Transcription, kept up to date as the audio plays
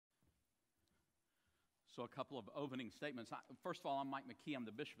So a couple of opening statements. First of all, I'm Mike McKee. I'm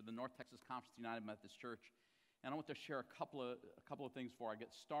the bishop of the North Texas Conference United Methodist Church. And I want to share a couple of things before I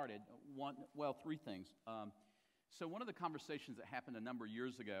get started. Three things. So one of the conversations that happened a number of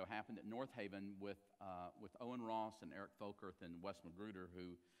years ago happened at North Haven with Owen Ross and Eric Folkert and Wes Magruder,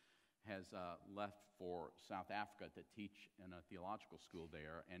 who has left for South Africa to teach in a theological school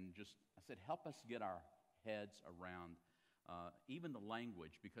there. And I said, help us get our heads around even the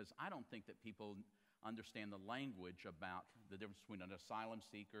language, because I don't think that people understand the language about the difference between an asylum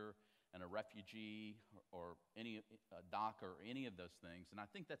seeker and a refugee or any DACA or any of those things. And I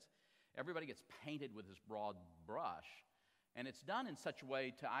think everybody gets painted with this broad brush, and it's done in such a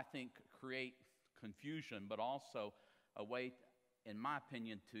way to, I think, create confusion, but also a way, in my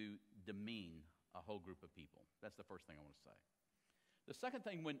opinion, to demean a whole group of people. That's the first thing I want to say. The second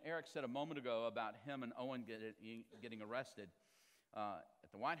thing, when Eric said a moment ago about him and Owen getting arrested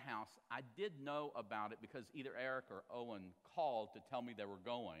at the White House, I did know about it because either Eric or Owen called to tell me they were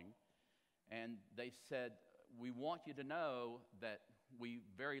going, and they said, we want you to know that we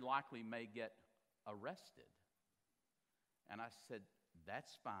very likely may get arrested. And I said,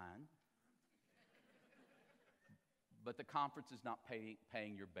 that's fine, but the conference is not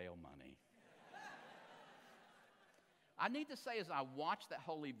paying your bail money. I need to say, as I watched that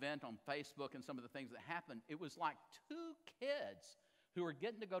whole event on Facebook and some of the things that happened, it was like two kids who were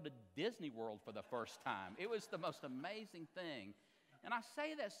getting to go to Disney World for the first time. It was the most amazing thing. And I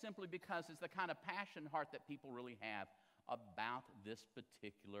say that simply because it's the kind of passion heart that people really have about this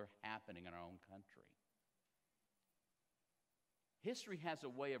particular happening in our own country. History has a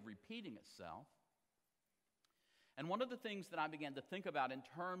way of repeating itself. And one of the things that I began to think about in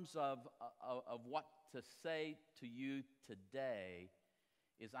terms of what to say to you today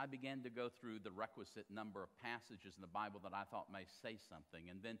is I began to go through the requisite number of passages in the Bible that I thought may say something.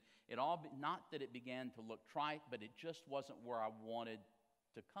 And then not that it began to look trite, but it just wasn't where I wanted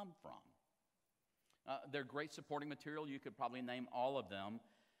to come from. They're great supporting material. You could probably name all of them.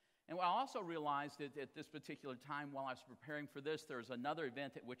 And I also realized that at this particular time, while I was preparing for this, there's another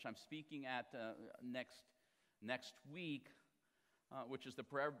event at which I'm speaking at next week, which is the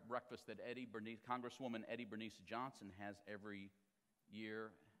prayer breakfast that Congresswoman Eddie Bernice Johnson has every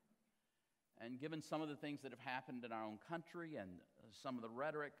year. And given some of the things that have happened in our own country and some of the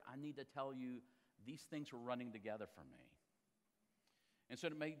rhetoric, I need to tell you these things were running together for me. And so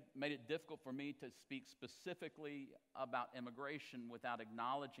it made it difficult for me to speak specifically about immigration without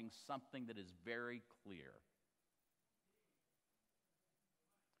acknowledging something that is very clear.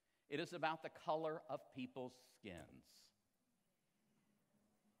 It is about the color of people's skins.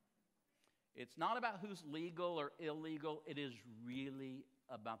 It's not about who's legal or illegal. It is really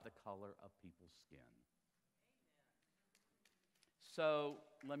about the color of people's skin. So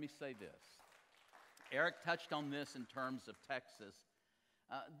let me say this. Eric touched on this in terms of Texas.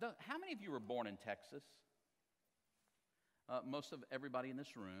 How many of you were born in Texas? Most of everybody in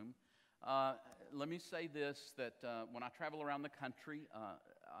this room. Let me say this, that when I travel around the country,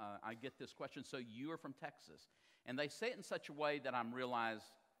 I get this question, so you are from Texas. And they say it in such a way that I'm realized,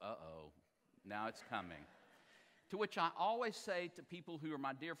 now it's coming. To which I always say to people who are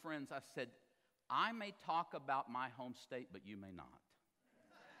my dear friends, I said, I may talk about my home state, but you may not.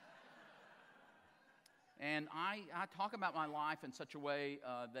 And I talk about my life in such a way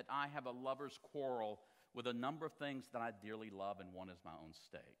that I have a lover's quarrel with a number of things that I dearly love, and one is my own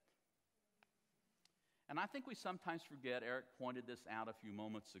state. And I think we sometimes forget, Eric pointed this out a few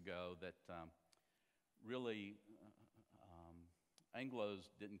moments ago, that really Anglos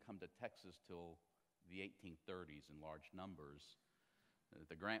didn't come to Texas till the 1830s in large numbers.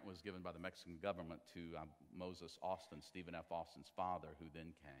 The grant was given by the Mexican government to Moses Austin, Stephen F. Austin's father, who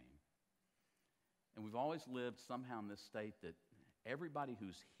then came. And we've always lived somehow in this state that everybody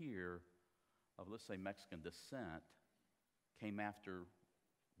who's here of, let's say, Mexican descent came after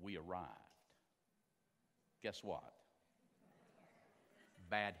we arrived. Guess what?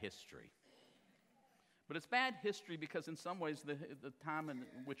 Bad history. But it's bad history because in some ways the time in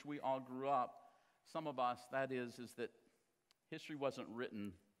which we all grew up, some of us, that is that history wasn't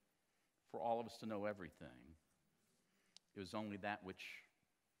written for all of us to know everything. It was only that which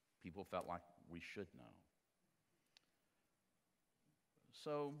people felt like we should know.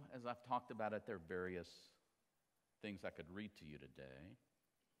 So, as I've talked about it, there are various things I could read to you today.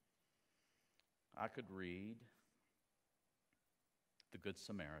 I could read the Good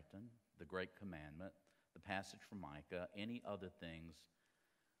Samaritan, the Great Commandment, the passage from Micah, any other things,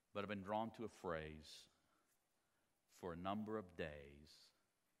 but I've been drawn to a phrase for a number of days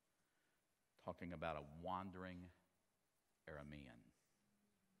talking about a wandering Aramean.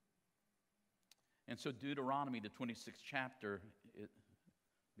 And so Deuteronomy, the 26th chapter, it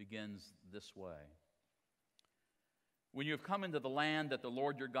begins this way. When you have come into the land that the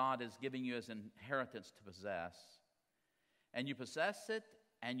Lord your God is giving you as an inheritance to possess, and you possess it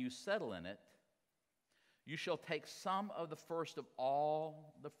and you settle in it, you shall take some of the first of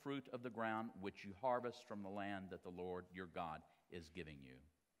all the fruit of the ground which you harvest from the land that the Lord your God is giving you.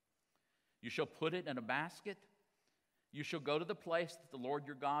 You shall put it in a basket. You shall go to the place that the Lord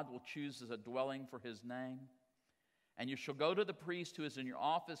your God will choose as a dwelling for his name. And you shall go to the priest who is in your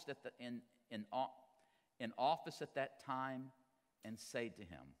office in office at that time and say to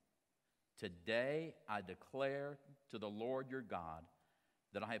him, today I declare to the Lord your God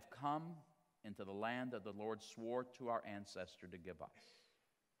that I have come into the land that the Lord swore to our ancestor to give us.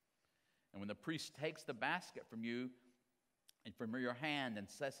 And when the priest takes the basket from you and from your hand and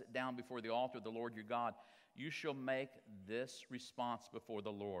sets it down before the altar of the Lord your God, you shall make this response before the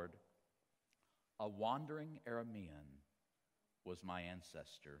Lord. A wandering Aramean was my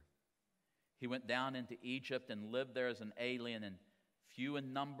ancestor. He went down into Egypt and lived there as an alien and few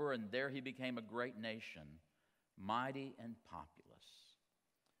in number, and there he became a great nation, mighty and populous.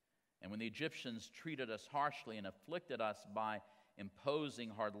 And when the Egyptians treated us harshly and afflicted us by imposing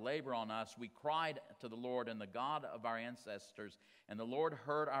hard labor on us, we cried to the Lord and the God of our ancestors, and the Lord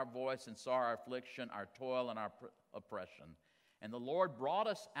heard our voice and saw our affliction, our toil, and our oppression. And the Lord brought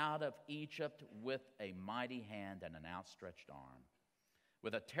us out of Egypt with a mighty hand and an outstretched arm,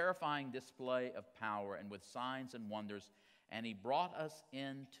 with a terrifying display of power and with signs and wonders. And he brought us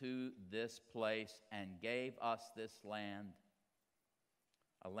into this place and gave us this land,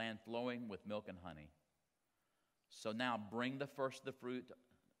 a land flowing with milk and honey. So now bring the first of the fruit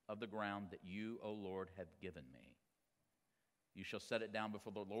of the ground that you, O Lord, have given me. You shall set it down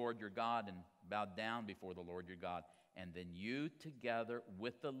before the Lord your God and bow down before the Lord your God. And then you together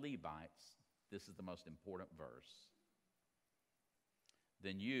with the Levites, this is the most important verse,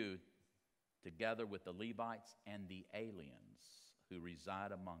 then you together with the Levites and the aliens who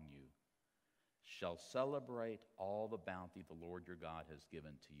reside among you shall celebrate all the bounty the Lord your God has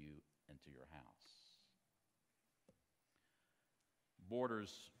given to you and to your house.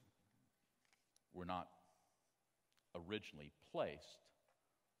 Borders were not originally placed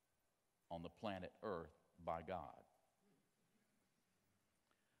on the planet Earth by God.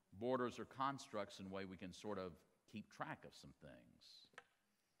 Borders are constructs in a way we can sort of keep track of some things.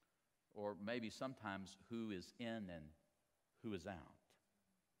 Or maybe sometimes who is in and who is out.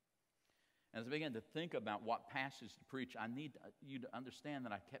 As I began to think about what passage to preach, I need you to understand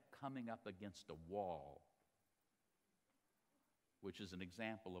that I kept coming up against a wall, which is an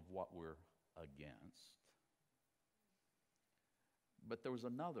example of what we're against. But there was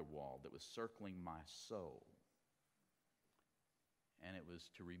another wall that was circling my soul. And it was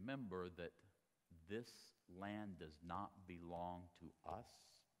to remember that this land does not belong to us.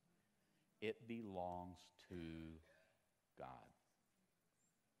 It belongs to God.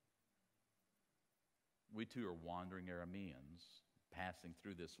 We too are wandering Arameans, passing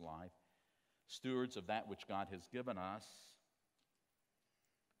through this life, stewards of that which God has given us.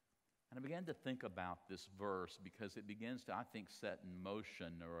 And I began to think about this verse because it begins to, I think, set in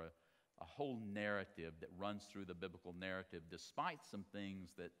motion or a whole narrative that runs through the biblical narrative, despite some things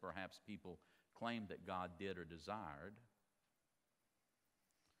that perhaps people claim that God did or desired.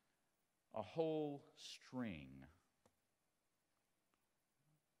 A whole string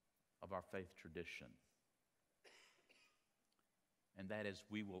of our faith tradition. And that is,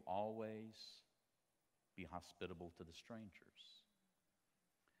 we will always be hospitable to the strangers.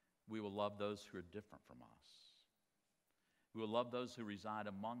 We will love those who are different from us. We will love those who reside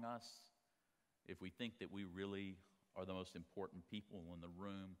among us. If we think that we really are the most important people in the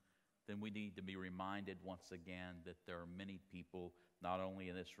room, then we need to be reminded once again that there are many people, not only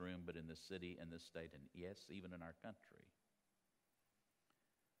in this room, but in the city and this state, and yes, even in our country.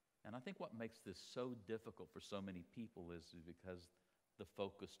 And I think what makes this so difficult for so many people is because the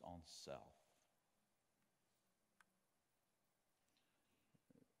focus on self.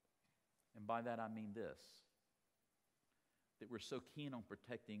 And by that I mean this, that we're so keen on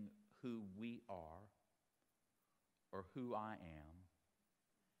protecting who we are or who I am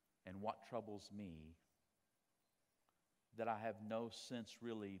and what troubles me, that I have no sense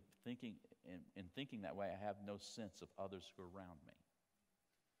really thinking, in thinking that way, I have no sense of others who are around me.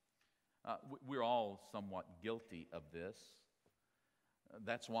 We're all somewhat guilty of this.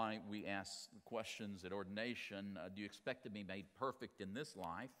 That's why we ask questions at ordination. Do you expect to be made perfect in this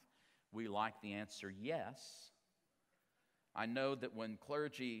life? We like the answer yes. I know that when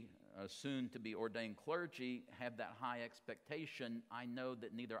clergy soon to be ordained clergy have that high expectation, I know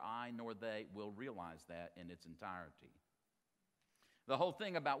that neither I nor they will realize that in its entirety. The whole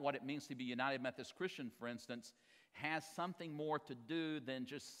thing about what it means to be United Methodist Christian, for instance, has something more to do than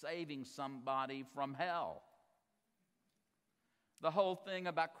just saving somebody from hell. The whole thing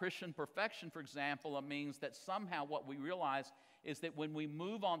about Christian perfection, for example, means that somehow what we realize is that when we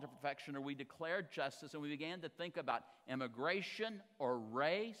move on to perfection or we declare justice and we begin to think about immigration or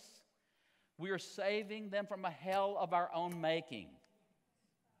race, we are saving them from a hell of our own making.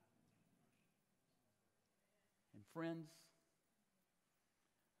 And friends,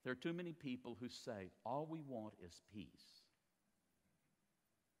 there are too many people who say, all we want is peace.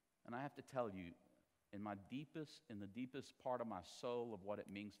 And I have to tell you, in the deepest part of my soul of what it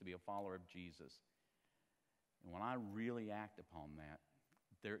means to be a follower of Jesus, and when I really act upon that,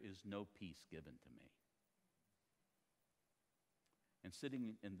 there is no peace given to me. And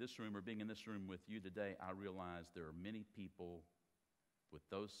sitting in this room or being in this room with you today, I realize there are many people with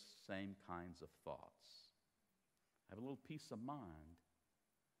those same kinds of thoughts. Have a little peace of mind,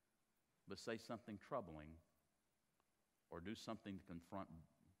 but say something troubling or do something to confront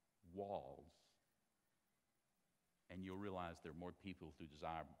walls, and you'll realize there are more people who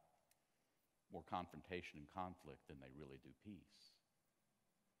desire more confrontation and conflict than they really do peace.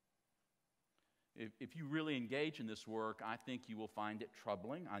 If you really engage in this work, I think you will find it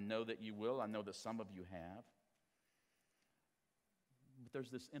troubling. I know that you will. I know that some of you have. But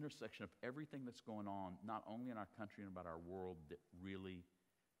there's this intersection of everything that's going on, not only in our country and about our world, that really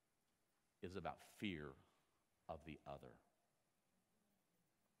is about fear of the other.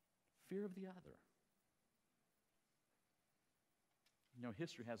 Fear of the other. You know,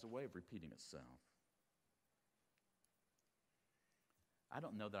 history has a way of repeating itself. I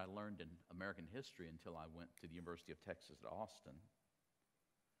don't know that I learned in American history until I went to the University of Texas at Austin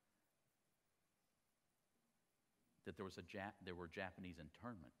that there were Japanese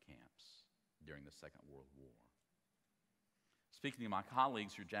internment camps during the Second World War. Speaking to my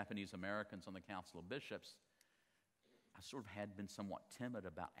colleagues who are Japanese Americans on the Council of Bishops, I sort of had been somewhat timid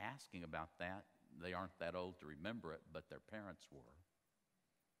about asking about that. They aren't that old to remember it, but their parents were.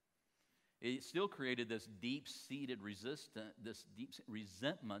 It still created this deep-seated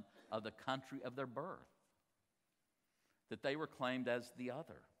resentment of the country of their birth, that they were claimed as the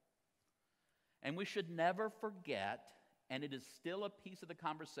other. And we should never forget, and it is still a piece of the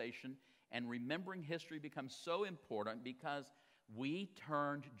conversation, and remembering history becomes so important because we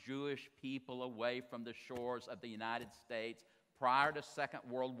turned Jewish people away from the shores of the United States prior to Second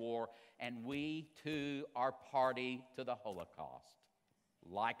World War, and we too are party to the Holocaust,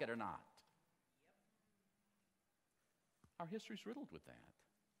 like it or not. Our history is riddled with that.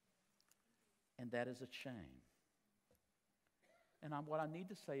 And that is a shame. And what I need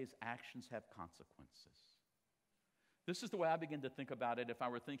to say is actions have consequences. This is the way I begin to think about it if I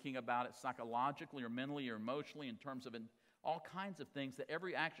were thinking about it psychologically or mentally or emotionally in terms of all kinds of things, that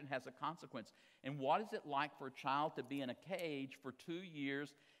every action has a consequence. And what is it like for a child to be in a cage for 2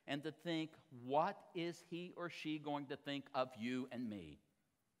 years and to think, what is he or she going to think of you and me?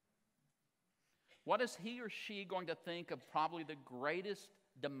 What is he or she going to think of probably the greatest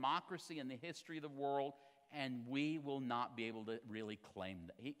democracy in the history of the world, and we will not be able to really claim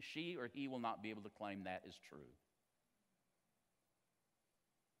that. She or he will not be able to claim that is true.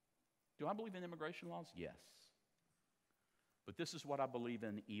 Do I believe in immigration laws? Yes. But this is what I believe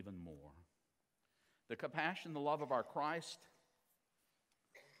in even more. The compassion, the love of our Christ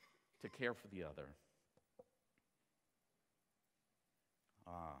to care for the other.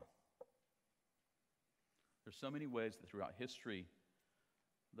 There's so many ways that throughout history,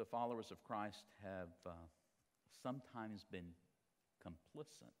 the followers of Christ have sometimes been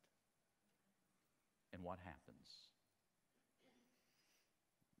complicit in what happens.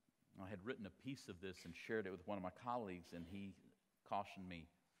 I had written a piece of this and shared it with one of my colleagues, and he cautioned me,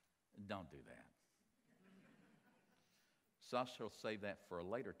 don't do that. So I shall save that for a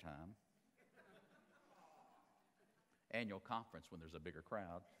later time. Annual conference when there's a bigger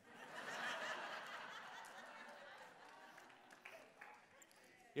crowd.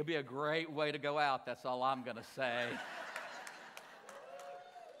 It'll be a great way to go out, that's all I'm going to say.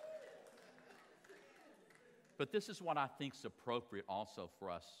 But this is what I think is appropriate also for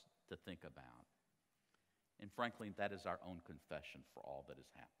us to think about. And frankly, that is our own confession for all that has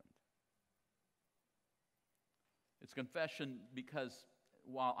happened. It's confession because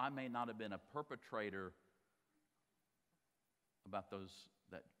while I may not have been a perpetrator about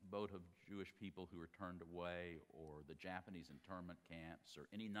that boat of Jewish people who were turned away, or the Japanese internment camps, or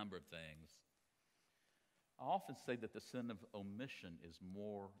any number of things, I often say that the sin of omission is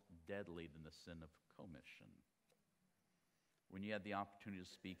more deadly than the sin of commission. When you had the opportunity to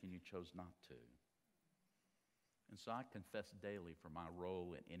speak and you chose not to. And so I confess daily for my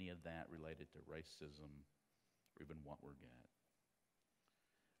role in any of that related to racism or even Watergate.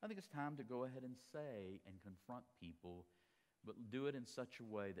 I think it's time to go ahead and say and confront people, but do it in such a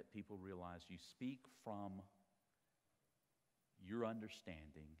way that people realize you speak from your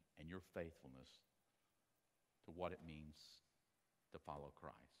understanding and your faithfulness to what it means to follow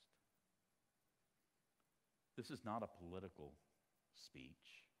Christ. This is not a political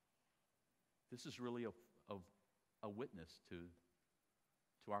speech. This is really a witness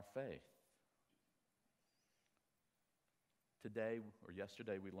to our faith. Today or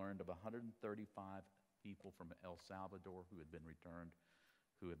yesterday we learned of 135 people from El Salvador who had been returned,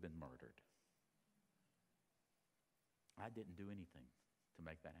 who had been murdered. I didn't do anything to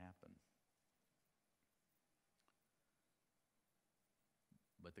make that happen.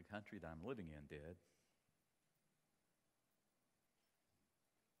 But the country that I'm living in did.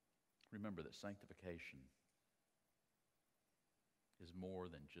 Remember that sanctification is more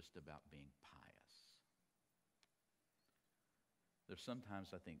than just about being pious. There's sometimes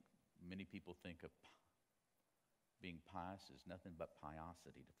I think many people think of being pious as nothing but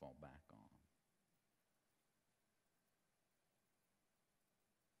piosity to fall back on.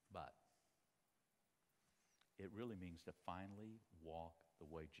 But it really means to finally walk the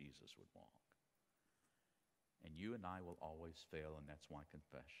way Jesus would walk. And you and I will always fail, and that's why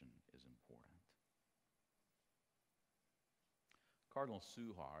confession is important. Cardinal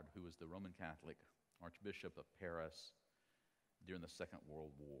Suhard, who was the Roman Catholic Archbishop of Paris during the Second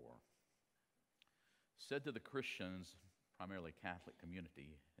World War, said to the Christians, primarily Catholic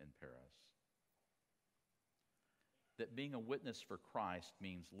community in Paris, that being a witness for Christ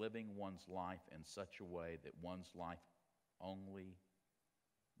means living one's life in such a way that one's life only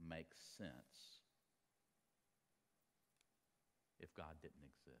makes sense if God didn't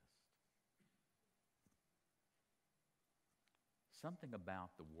exist. Something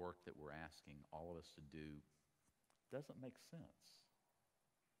about the work that we're asking all of us to do doesn't make sense.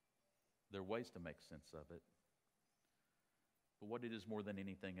 There are ways to make sense of it. But what it is more than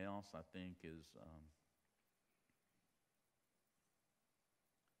anything else, I think, is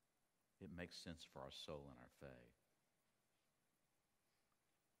it makes sense for our soul and our faith.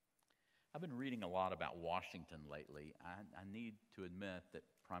 I've been reading a lot about Washington lately. I need to admit that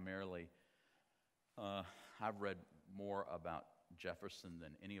primarily I've read more about Jefferson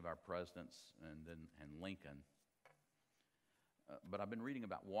than any of our presidents and Lincoln. But I've been reading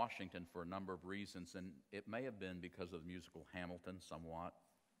about Washington for a number of reasons, and it may have been because of the musical Hamilton somewhat.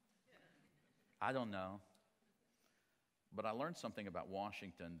 I don't know. But I learned something about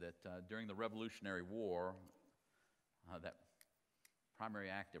Washington that during the Revolutionary War, that primary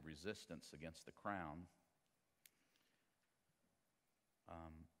act of resistance against the crown,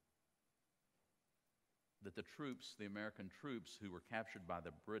 that the troops, the American troops who were captured by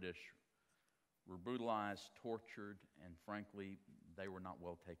the British, were brutalized, tortured, and frankly, they were not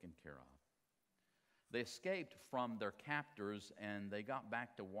well taken care of. They escaped from their captors, and they got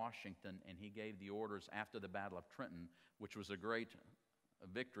back to Washington, and he gave the orders after the Battle of Trenton, which was a great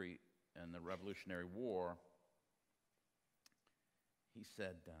victory in the Revolutionary War. He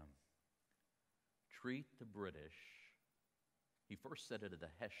said, treat the British. He first said it to the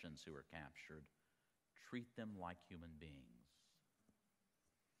Hessians who were captured, treat them like human beings.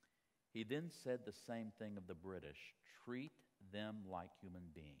 He then said the same thing of the British, treat them like human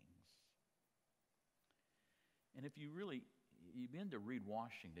beings. And if you begin to read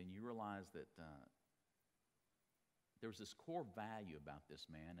Washington, you realize that there was this core value about this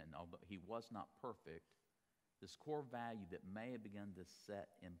man, and although he was not perfect, this core value that may have begun to set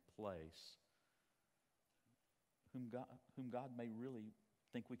in place whom God may really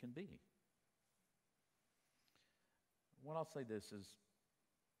think we can be. What I'll say this is,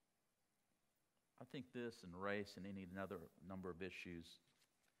 I think this and race and any other number of issues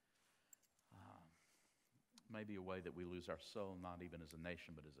may be a way that we lose our soul, not even as a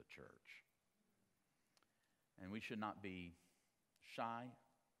nation, but as a church. And we should not be shy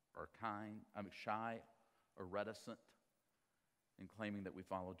or reticent in claiming that we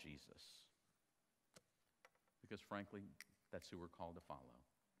follow Jesus. Because frankly, that's who we're called to follow.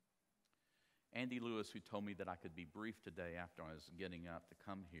 Andy Lewis, who told me that I could be brief today after I was getting up to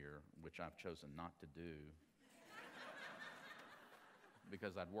come here, which I've chosen not to do,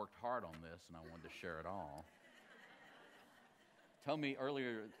 because I'd worked hard on this and I wanted to share it all, told me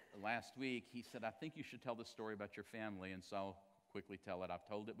earlier last week, he said, I think you should tell the story about your family, and so I'll quickly tell it. I've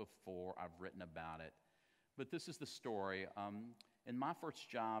told it before, I've written about it, But this is the story. In my first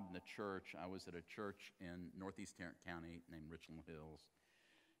job in the church, I was at a church in northeast Tarrant County named Richland Hills.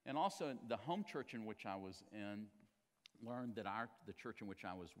 And also, the home church in which I was in learned that the church in which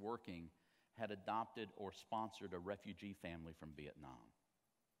I was working had adopted or sponsored a refugee family from Vietnam.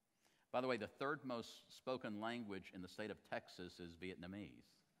 By the way, the third most spoken language in the state of Texas is Vietnamese.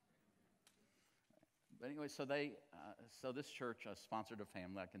 But anyway, so this church sponsored a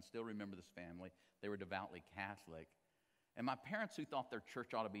family. I can still remember this family. They were devoutly Catholic. And my parents, who thought their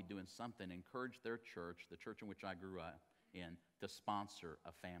church ought to be doing something, encouraged their church, the church in which I grew up in, to sponsor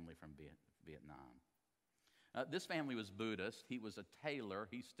a family from Vietnam. This family was Buddhist. He was a tailor.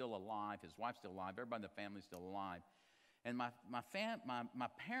 He's still alive. His wife's still alive. Everybody in the family's still alive. And my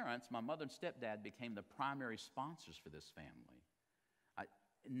parents, my mother and stepdad, became the primary sponsors for this family.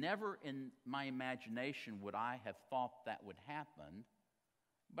 Never in my imagination would I have thought that would happen,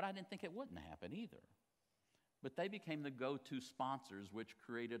 but I didn't think it wouldn't happen either. But they became the go-to sponsors, which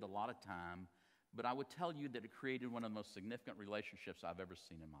created a lot of time. But I would tell you that it created one of the most significant relationships I've ever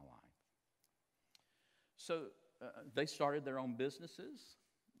seen in my life. So they started their own businesses.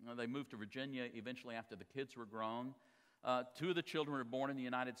 They moved to Virginia eventually after the kids were grown. Two of the children were born in the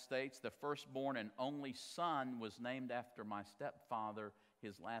United States. The firstborn and only son was named after my stepfather,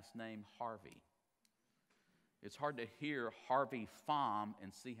 his last name Harvey. It's hard to hear Harvey Pham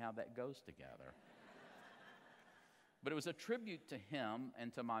and see how that goes together. But it was a tribute to him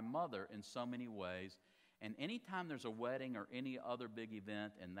and to my mother in so many ways. And anytime there's a wedding or any other big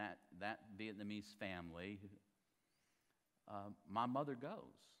event in that Vietnamese family, my mother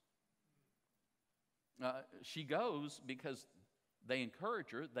goes. She goes because they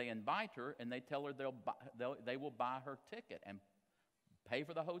encourage her, they invite her, and they tell her they will buy her ticket and pay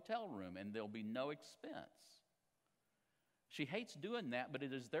for the hotel room, and there'll be no expense. She hates doing that, but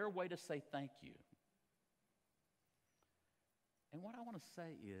it is their way to say thank you. And what I want to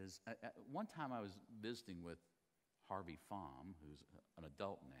say is, one time I was visiting with Harvey Pham, who's an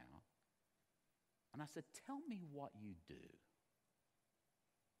adult now, and I said, "Tell me what you do."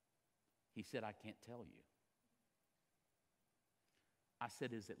 He said, "I can't tell you." I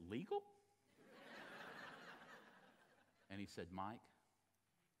said, "Is it legal?" And he said, "Mike,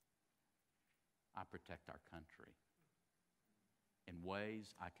 I protect our country in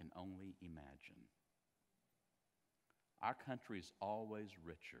ways I can only imagine. Our country is always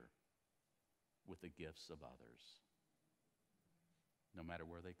richer with the gifts of others, no matter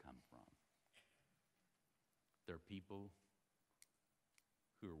where they come from. There are people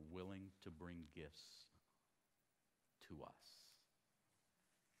who are willing to bring gifts to us,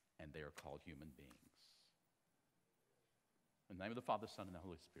 and they are called human beings. In the name of the Father, Son, and the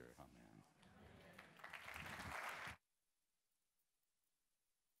Holy Spirit, amen."